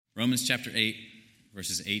Romans chapter 8,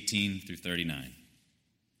 verses 18 through 39.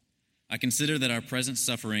 I consider that our present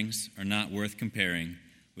sufferings are not worth comparing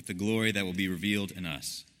with the glory that will be revealed in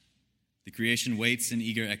us. The creation waits in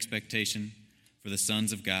eager expectation for the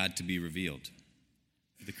sons of God to be revealed.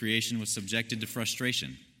 For the creation was subjected to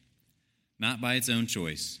frustration, not by its own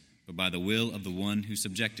choice, but by the will of the one who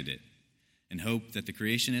subjected it, in hope that the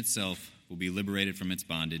creation itself will be liberated from its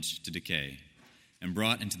bondage to decay and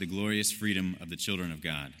brought into the glorious freedom of the children of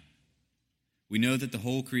God. We know that the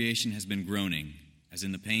whole creation has been groaning, as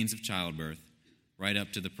in the pains of childbirth, right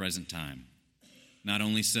up to the present time. Not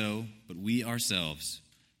only so, but we ourselves,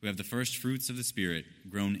 who have the first fruits of the Spirit,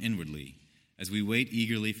 groan inwardly, as we wait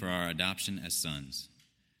eagerly for our adoption as sons,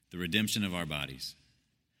 the redemption of our bodies.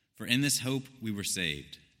 For in this hope we were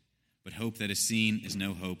saved. But hope that is seen is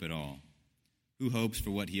no hope at all. Who hopes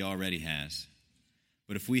for what he already has?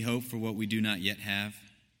 But if we hope for what we do not yet have,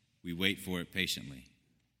 we wait for it patiently.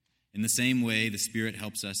 In the same way, the Spirit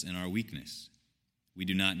helps us in our weakness. We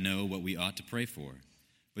do not know what we ought to pray for,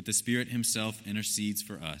 but the Spirit himself intercedes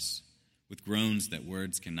for us with groans that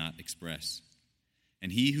words cannot express.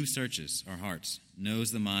 And he who searches our hearts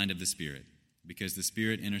knows the mind of the Spirit, because the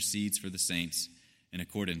Spirit intercedes for the saints in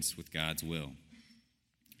accordance with God's will.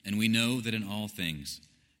 And we know that in all things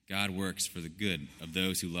God works for the good of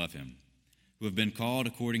those who love him, who have been called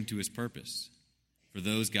according to his purpose. For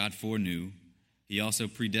those God foreknew, he also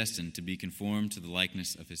predestined to be conformed to the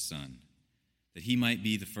likeness of his Son, that he might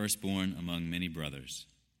be the firstborn among many brothers.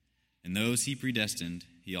 And those he predestined,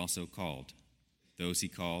 he also called. Those he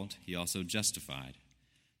called, he also justified.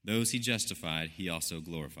 Those he justified, he also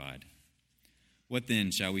glorified. What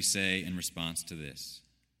then shall we say in response to this?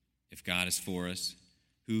 If God is for us,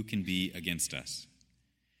 who can be against us?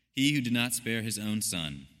 He who did not spare his own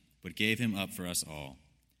Son, but gave him up for us all,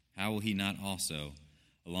 how will he not also,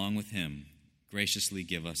 along with him, graciously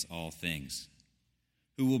give us all things?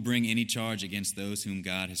 Who will bring any charge against those whom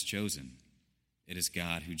God has chosen? It is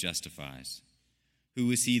God who justifies.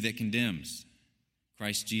 Who is he that condemns?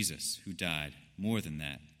 Christ Jesus, who died, more than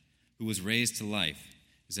that, who was raised to life,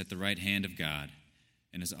 is at the right hand of God,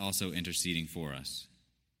 and is also interceding for us.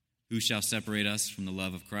 Who shall separate us from the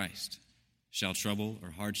love of Christ? Shall trouble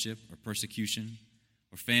or hardship or persecution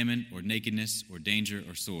or famine or nakedness or danger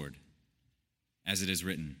or sword? As it is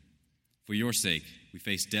written, for your sake we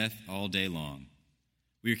face death all day long.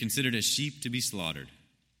 We are considered as sheep to be slaughtered.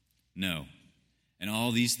 No, in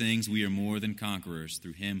all these things we are more than conquerors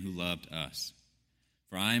through him who loved us.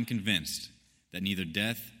 For I am convinced that neither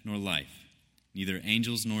death nor life, neither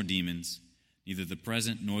angels nor demons, neither the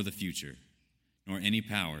present nor the future, nor any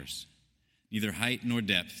powers, neither height nor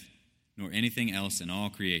depth, nor anything else in all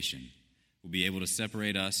creation will be able to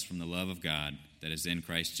separate us from the love of God that is in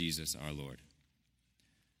Christ Jesus our Lord.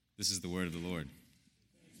 This is the word of the Lord.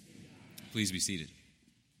 Please be seated.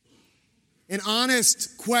 An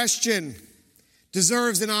honest question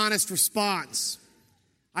deserves an honest response.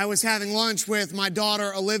 I was having lunch with my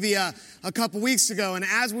daughter Olivia a couple weeks ago, and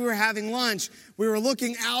as we were having lunch, we were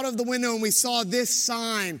looking out of the window and we saw this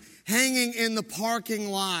sign hanging in the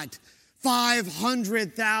parking lot.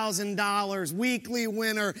 $500,000, weekly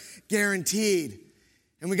winner guaranteed.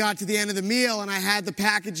 And we got to the end of the meal and I had the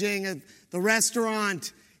packaging of the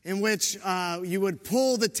restaurant in which you would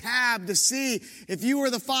pull the tab to see if you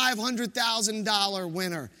were the $500,000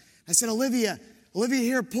 winner. I said, Olivia,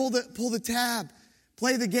 here, pull the tab.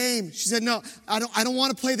 Play the game. She said, no, I don't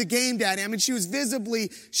want to play the game, Daddy. I mean, she was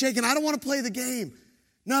visibly shaken. I don't want to play the game.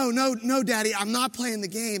 No, Daddy, I'm not playing the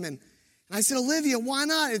game. And I said, Olivia, why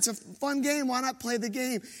not? It's a fun game. Why not play the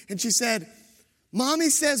game? And she said, Mommy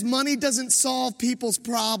says money doesn't solve people's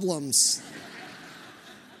problems.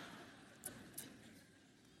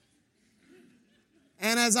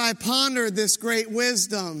 And as I pondered this great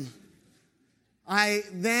wisdom, I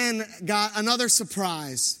then got another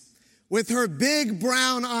surprise. With her big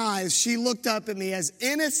brown eyes, she looked up at me as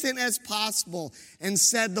innocent as possible and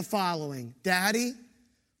said the following, Daddy,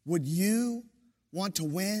 would you want to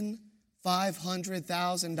win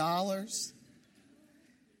 $500,000?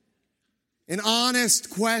 An honest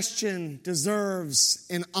question deserves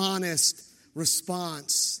an honest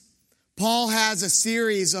response. Paul has a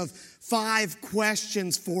series of 5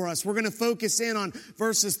 questions for us. We're going to focus in on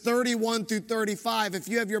verses 31 through 35. If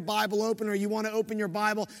you have your Bible open or you want to open your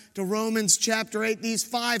Bible to Romans chapter 8, these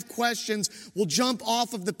 5 questions will jump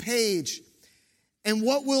off of the page. And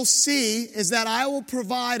what we'll see is that I will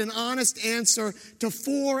provide an honest answer to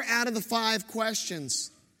 4 out of the 5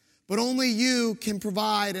 questions. But only you can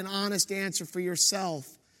provide an honest answer for yourself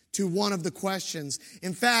to one of the questions.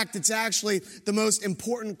 In fact, it's actually the most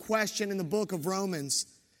important question in the book of Romans.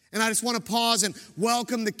 And I just want to pause and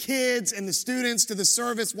welcome the kids and the students to the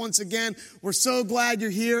service once again. We're so glad you're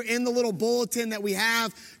here. In the little bulletin that we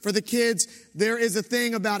have for the kids, there is a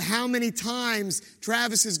thing about how many times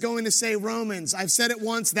Travis is going to say Romans. I've said it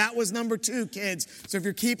once. That was number 2, kids. So if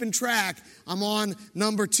you're keeping track, I'm on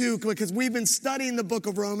number 2 because we've been studying the book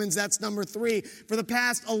of Romans. That's number 3. For the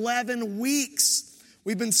past 11 weeks,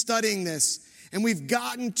 we've been studying this. And we've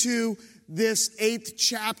gotten to this 8th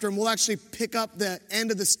chapter, and we'll actually pick up the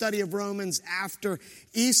end of the study of Romans after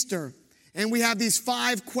Easter. And we have these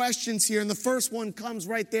 5 questions here, and the first one comes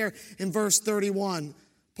right there in verse 31.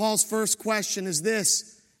 Paul's first question is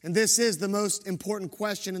this, and this is the most important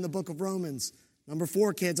question in the book of Romans. Number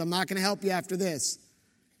 4, kids, I'm not going to help you after this.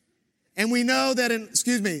 And we know that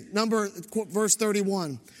verse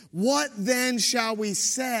 31. What then shall we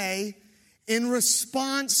say in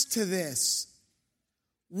response to this?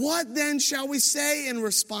 What then shall we say in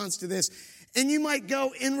response to this? And you might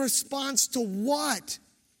go, in response to what?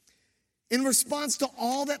 In response to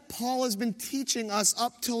all that Paul has been teaching us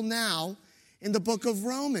up till now in the book of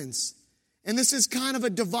Romans. And this is kind of a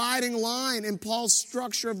dividing line in Paul's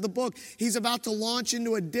structure of the book. He's about to launch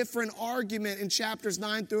into a different argument in chapters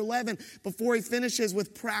 9 through 11 before he finishes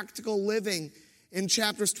with practical living in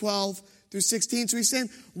chapters 12 through 16. So he's saying,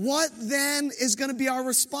 what then is going to be our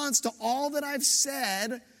response to all that I've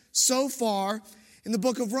said so far in the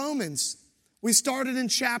book of Romans? We started in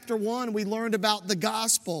chapter 1. We learned about the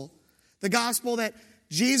gospel that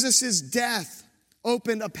Jesus' death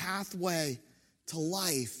opened a pathway to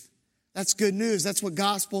life. That's good news. That's what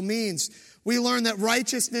gospel means. We learned that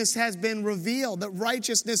righteousness has been revealed. That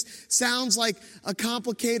righteousness sounds like a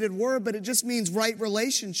complicated word, but it just means right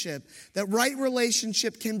relationship. That right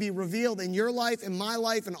relationship can be revealed in your life, in my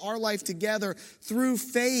life, in our life together through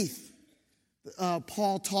faith.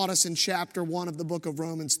 Paul taught us in chapter 1 of the book of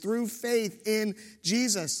Romans, through faith in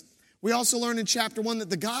Jesus. We also learned in chapter 1 that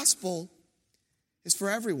the gospel is for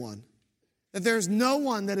everyone. That there's no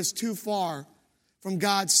one that is too far from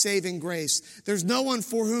God's saving grace. There's no one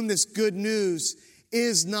for whom this good news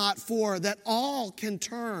is not for, that all can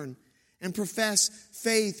turn and profess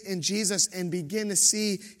faith in Jesus and begin to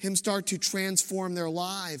see him start to transform their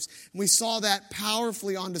lives. And we saw that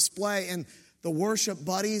powerfully on display in the Worship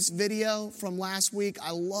Buddies video from last week.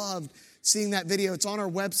 I loved seeing that video. It's on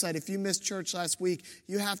our website. If you missed church last week,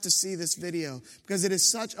 you have to see this video because it is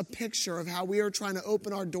such a picture of how we are trying to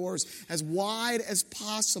open our doors as wide as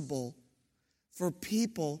possible for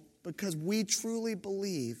people, because we truly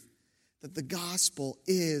believe that the gospel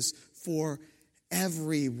is for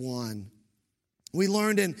everyone. We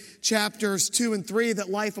learned in chapters 2 and 3 that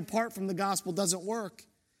life apart from the gospel doesn't work.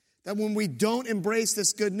 That when we don't embrace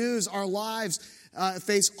this good news, our lives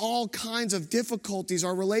face all kinds of difficulties.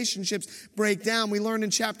 Our relationships break down. We learned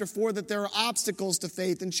in chapter 4 that there are obstacles to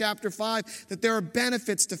faith. In chapter 5, that there are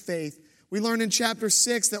benefits to faith. We learned in chapter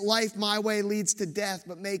 6 that life my way leads to death,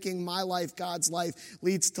 but making my life God's life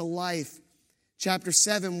leads to life. Chapter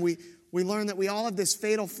 7, we learned that we all have this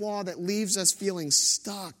fatal flaw that leaves us feeling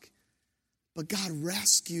stuck, but God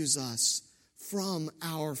rescues us from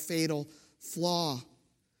our fatal flaw.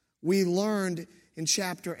 We learned in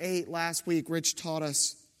chapter 8 last week, Rich taught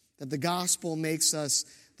us that the gospel makes us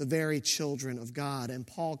the very children of God. And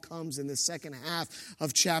Paul comes in the second half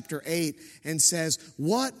of chapter 8 and says,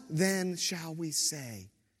 what then shall we say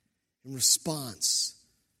in response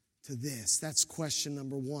to this? That's question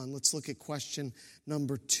number 1. Let's look at question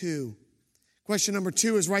number 2. Question number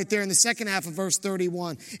 2 is right there in the second half of verse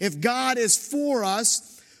 31. If God is for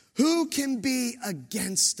us, who can be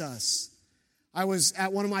against us? I was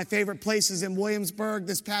at one of my favorite places in Williamsburg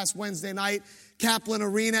this past Wednesday night, Kaplan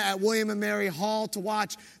Arena at William & Mary Hall, to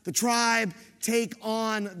watch the Tribe take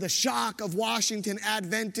on the Shock of Washington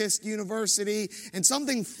Adventist University. And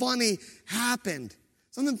something funny happened.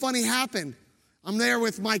 I'm there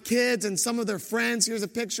with my kids and some of their friends. Here's a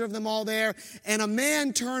picture of them all there. And a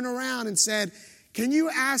man turned around and said, can you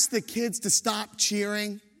ask the kids to stop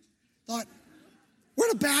cheering? Thought, we're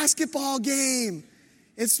at a basketball game.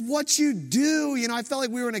 It's what you do. I felt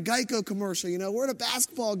like we were in a Geico commercial, We're at a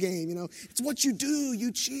basketball game, It's what you do.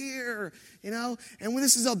 You cheer, And when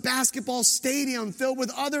this is a basketball stadium filled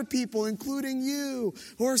with other people, including you,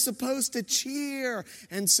 who are supposed to cheer.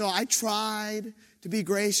 And so I tried to be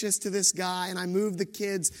gracious to this guy, and I moved the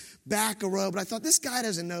kids back a row. But I thought, this guy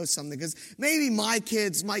doesn't know something, because maybe my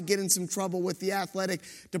kids might get in some trouble with the athletic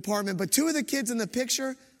department. But 2 of the kids in the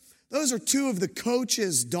picture, those are 2 of the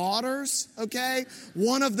coach's daughters, okay?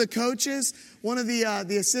 One of the coaches, one of the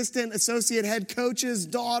assistant associate head coach's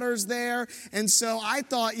daughters there. And so I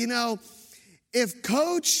thought, If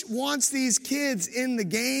coach wants these kids in the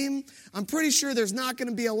game, I'm pretty sure there's not going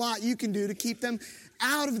to be a lot you can do to keep them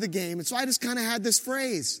out of the game. And so I just kind of had this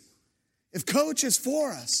phrase, if coach is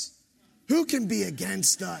for us, who can be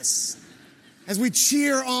against us? As we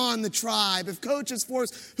cheer on the tribe, if coach is for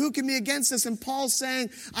us, who can be against us? And Paul's saying,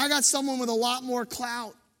 I got someone with a lot more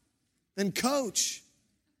clout than coach.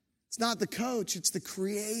 It's not the coach, it's the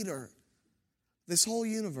creator of this whole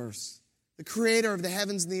universe, the creator of the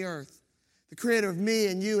heavens and the earth. The creator of me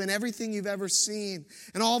and you and everything you've ever seen,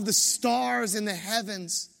 and all of the stars in the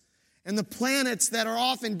heavens, and the planets that are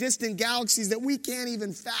off in distant galaxies that we can't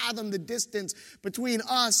even fathom the distance between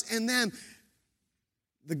us and them.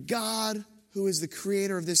 The God who is the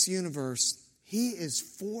creator of this universe, he is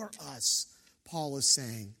for us, Paul is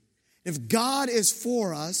saying. If God is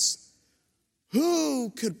for us, who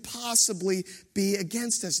could possibly be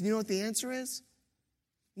against us? And you know what the answer is?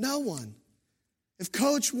 No one. If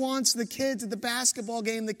coach wants the kids at the basketball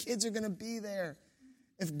game, the kids are going to be there.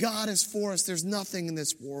 If God is for us, there's nothing in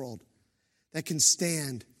this world that can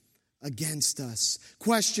stand against us.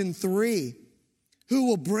 Question 3, who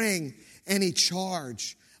will bring any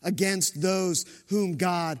charge against those whom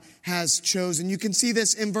God has chosen? You can see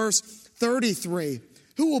this in verse 33.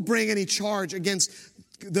 Who will bring any charge against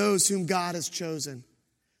those whom God has chosen?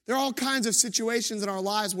 There are all kinds of situations in our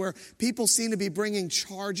lives where people seem to be bringing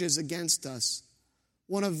charges against us.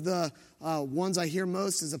 One of the ones I hear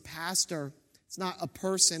most is a pastor. It's not a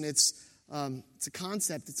person, it's a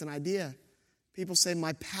concept, it's an idea. People say,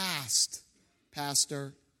 my past,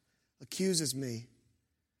 pastor, accuses me.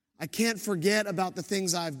 I can't forget about the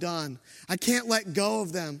things I've done. I can't let go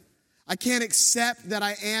of them. I can't accept that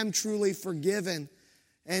I am truly forgiven.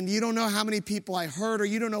 And you don't know how many people I hurt, or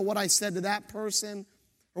you don't know what I said to that person,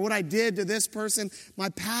 or what I did to this person. My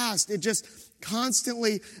past, it just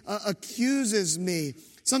constantly accuses me.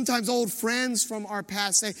 Sometimes old friends from our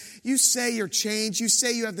past say you're changed. You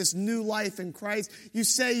say you have this new life in Christ. You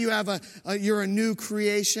say you have you're a new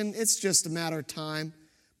creation. It's just a matter of time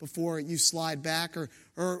before you slide back. Or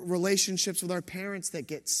relationships with our parents that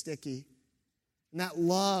get sticky. And that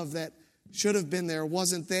love that should have been there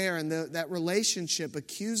wasn't there. And that relationship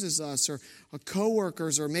accuses us, or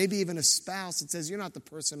coworkers, or maybe even a spouse. It says, you're not the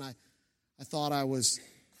person I thought I was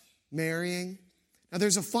marrying. Now,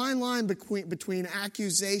 there's a fine line between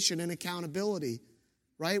accusation and accountability,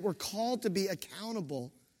 right? We're called to be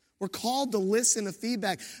accountable. We're called to listen to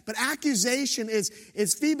feedback. But accusation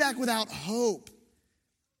is feedback without hope.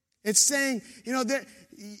 It's saying, that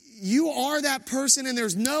you are that person and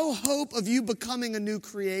there's no hope of you becoming a new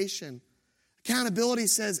creation. Accountability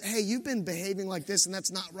says, hey, you've been behaving like this and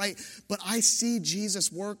that's not right, but I see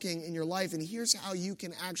Jesus working in your life, and here's how you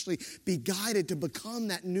can actually be guided to become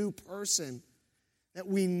that new person that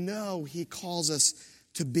we know he calls us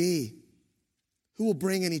to be. Who will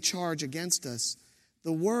bring any charge against us?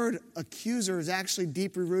 The word accuser is actually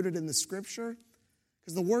deeply rooted in the scripture,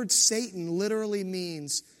 because the word Satan literally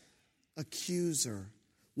means accuser,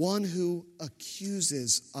 one who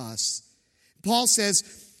accuses us. Paul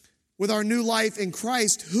says, with our new life in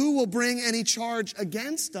Christ, who will bring any charge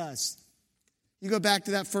against us? You go back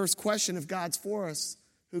to that first question, if God's for us,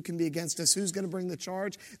 who can be against us? Who's going to bring the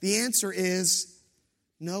charge? The answer is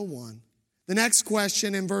no one. The next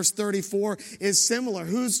question in verse 34 is similar.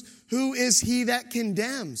 Who is he that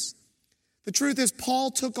condemns? The truth is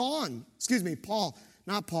Paul,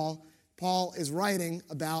 not Paul. Paul is writing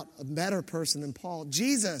about a better person than Paul.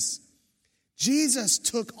 Jesus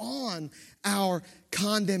took on our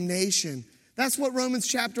condemnation. That's what Romans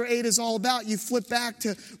chapter 8 is all about. You flip back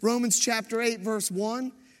to Romans chapter 8, verse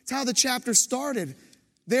 1. It's how the chapter started.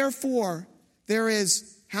 Therefore, there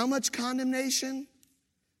is how much condemnation?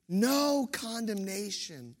 No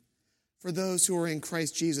condemnation for those who are in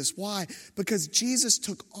Christ Jesus. Why? Because Jesus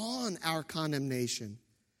took on our condemnation.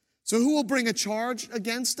 So who will bring a charge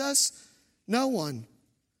against us? No one.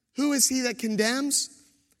 Who is he that condemns?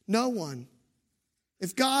 No one.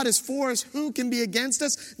 If God is for us, who can be against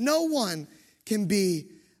us? No one can be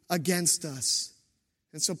against us.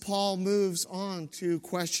 And so Paul moves on to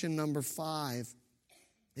question number 5.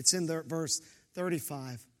 It's in verse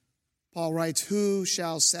 35. Paul writes, who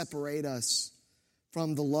shall separate us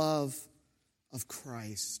from the love of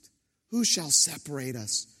Christ? Who shall separate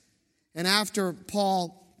us? And after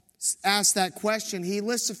Paul asks that question, he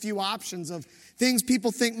lists a few options of things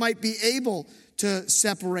people think might be able to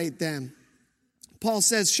separate them. Paul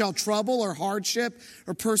says, shall trouble or hardship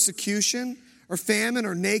or persecution or famine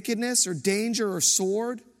or nakedness or danger or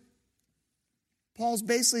sword? Paul's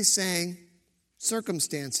basically saying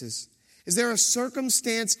circumstances. Is there a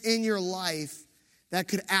circumstance in your life that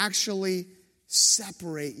could actually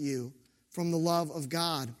separate you from the love of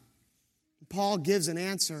God? Paul gives an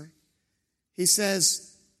answer. He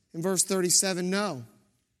says in verse 37, no.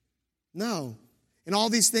 No. In all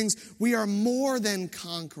these things, we are more than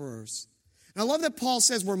conquerors. And I love that Paul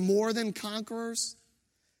says we're more than conquerors,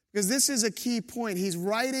 because this is a key point. He's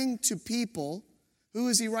writing to people. Who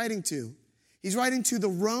is he writing to? He's writing to the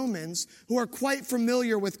Romans, who are quite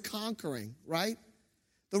familiar with conquering, right?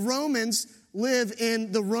 The Romans live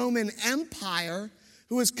in the Roman Empire,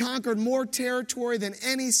 who has conquered more territory than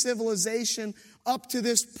any civilization up to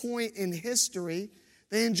this point in history.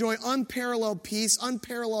 They enjoy unparalleled peace,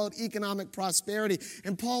 unparalleled economic prosperity.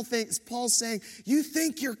 And Paul's saying, you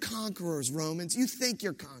think you're conquerors, Romans. You think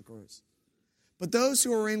you're conquerors. But those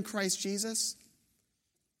who are in Christ Jesus,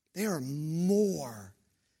 they are more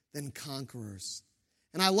than conquerors.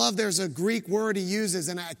 And I love there's a Greek word he uses.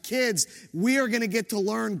 And kids, we are going to get to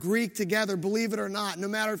learn Greek together, believe it or not. No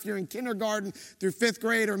matter if you're in kindergarten through 5th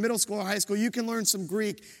grade or middle school or high school, you can learn some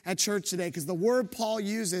Greek at church today. Because the word Paul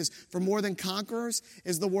uses for more than conquerors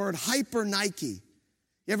is the word hyper-Nike.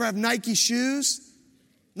 You ever have Nike shoes?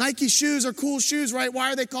 Nike shoes are cool shoes, right?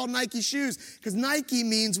 Why are they called Nike shoes? Because Nike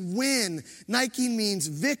means win. Nike means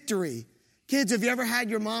victory. Kids, have you ever had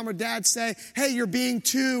your mom or dad say, hey, you're being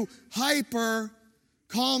too hyper?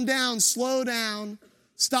 Calm down, slow down,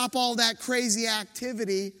 stop all that crazy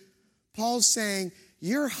activity. Paul's saying,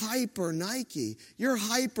 you're hyper Nike. You're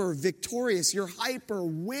hyper victorious. You're hyper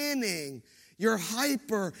winning. You're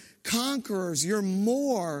hyper conquerors. You're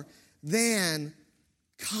more than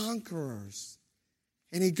conquerors.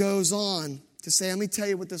 And he goes on to say, let me tell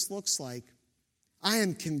you what this looks like. I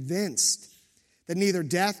am convinced that neither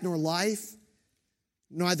death nor life,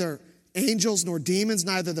 neither angels nor demons,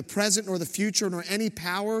 neither the present nor the future, nor any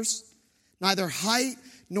powers, neither height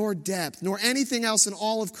nor depth, nor anything else in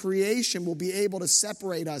all of creation will be able to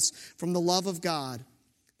separate us from the love of God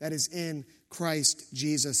that is in Christ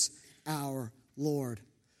Jesus our Lord.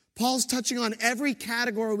 Paul's touching on every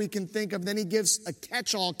category we can think of, then he gives a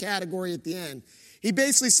catch-all category at the end. He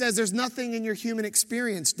basically says there's nothing in your human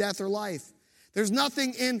experience, death or life. There's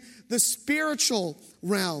nothing in the spiritual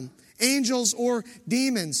realm, angels or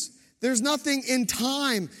demons. There's nothing in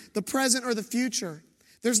time, the present or the future.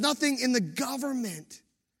 There's nothing in the government.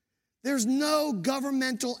 There's no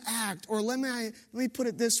governmental act, or let me put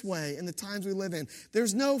it this way, in the times we live in,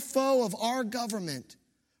 there's no foe of our government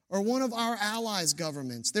or one of our allies'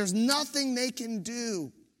 governments. There's nothing they can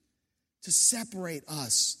do to separate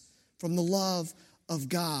us from the love of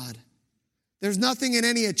God. There's nothing in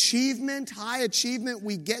any achievement, high achievement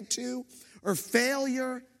we get to, or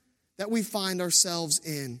failure that we find ourselves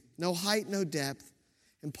in. No height, no depth.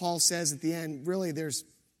 And Paul says at the end, really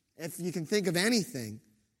if you can think of anything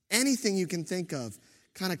you can think of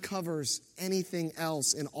kind of covers anything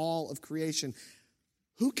else in all of creation.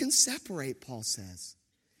 Who can separate, Paul says?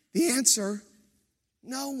 The answer,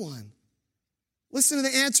 no one. Listen to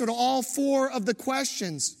the answer to all 4 of the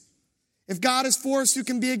questions. If God is for us, who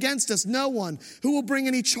can be against us? No one. Who will bring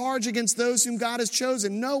any charge against those whom God has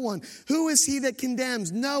chosen? No one. Who is he that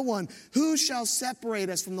condemns? No one. Who shall separate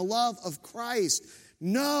us from the love of Christ?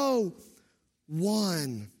 No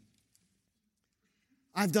one.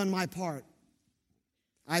 I've done my part.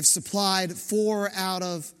 I've supplied 4 out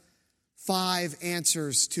of 5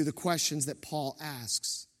 answers to the questions that Paul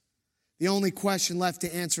asks. The only question left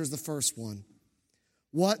to answer is the first one.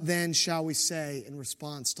 What then shall we say in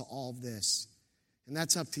response to all of this? And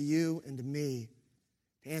that's up to you and to me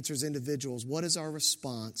to answer as individuals. What is our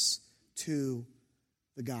response to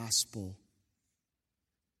the gospel?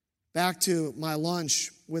 Back to my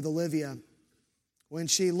lunch with Olivia, when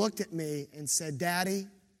she looked at me and said, Daddy,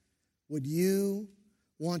 would you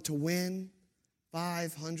want to win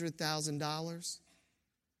 $500,000?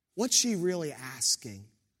 What's she really asking?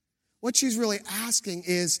 What she's really asking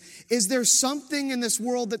is there something in this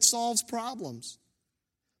world that solves problems?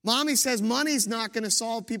 Mommy says money's not going to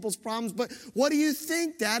solve people's problems, but what do you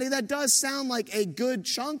think, Daddy? That does sound like a good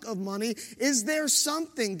chunk of money. Is there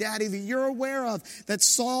something, Daddy, that you're aware of that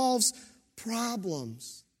solves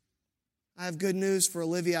problems? I have good news for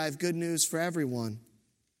Olivia. I have good news for everyone.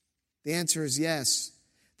 The answer is yes.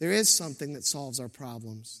 There is something that solves our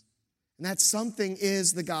problems, and that something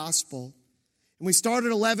is the gospel. And we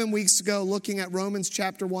started 11 weeks ago looking at Romans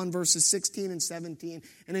chapter 1, verses 16 and 17.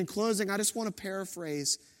 And in closing, I just want to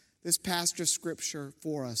paraphrase this passage of Scripture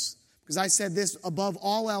for us. Because I said this, above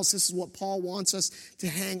all else, this is what Paul wants us to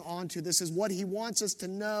hang on to. This is what he wants us to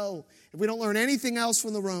know. If we don't learn anything else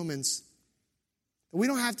from the Romans, that we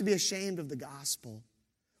don't have to be ashamed of the gospel.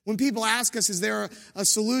 When people ask us, is there a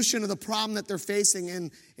solution to the problem that they're facing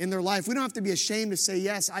in their life, we don't have to be ashamed to say,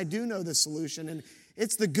 yes, I do know the solution. And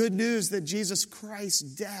It's the good news that Jesus Christ's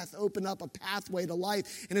death opened up a pathway to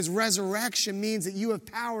life, and his resurrection means that you have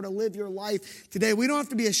power to live your life today. We don't have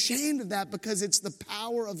to be ashamed of that because it's the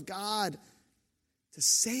power of God to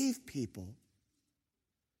save people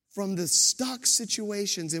from the stuck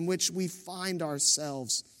situations in which we find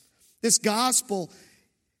ourselves. This gospel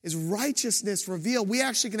is righteousness revealed. We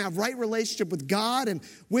actually can have right relationship with God and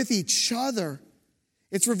with each other.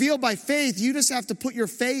 It's revealed by faith. You just have to put your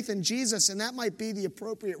faith in Jesus, and that might be the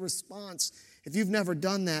appropriate response if you've never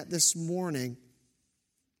done that this morning.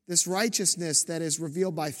 This righteousness that is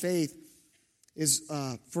revealed by faith is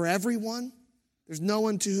for everyone. There's no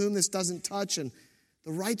one to whom this doesn't touch, and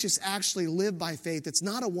the righteous actually live by faith. It's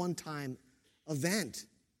not a one-time event.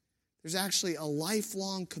 There's actually a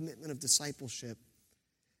lifelong commitment of discipleship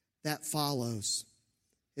that follows.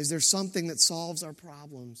 Is there something that solves our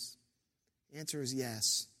problems? The answer is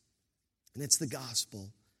yes, and it's the gospel.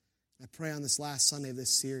 I pray on this last Sunday of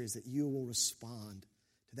this series that you will respond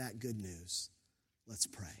to that good news. Let's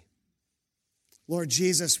pray. Lord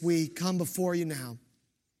Jesus, we come before you now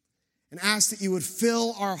and ask that you would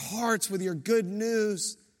fill our hearts with your good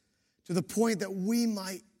news to the point that we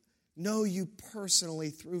might know you personally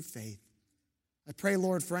through faith. I pray,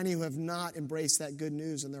 Lord, for any who have not embraced that good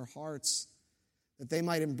news in their hearts, that they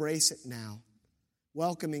might embrace it now,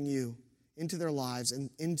 welcoming you into their lives, and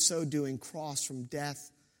in so doing, cross from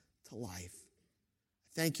death to life.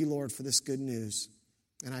 Thank you, Lord, for this good news.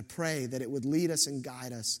 And I pray that it would lead us and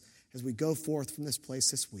guide us as we go forth from this place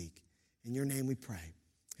this week. In your name we pray.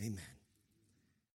 Amen.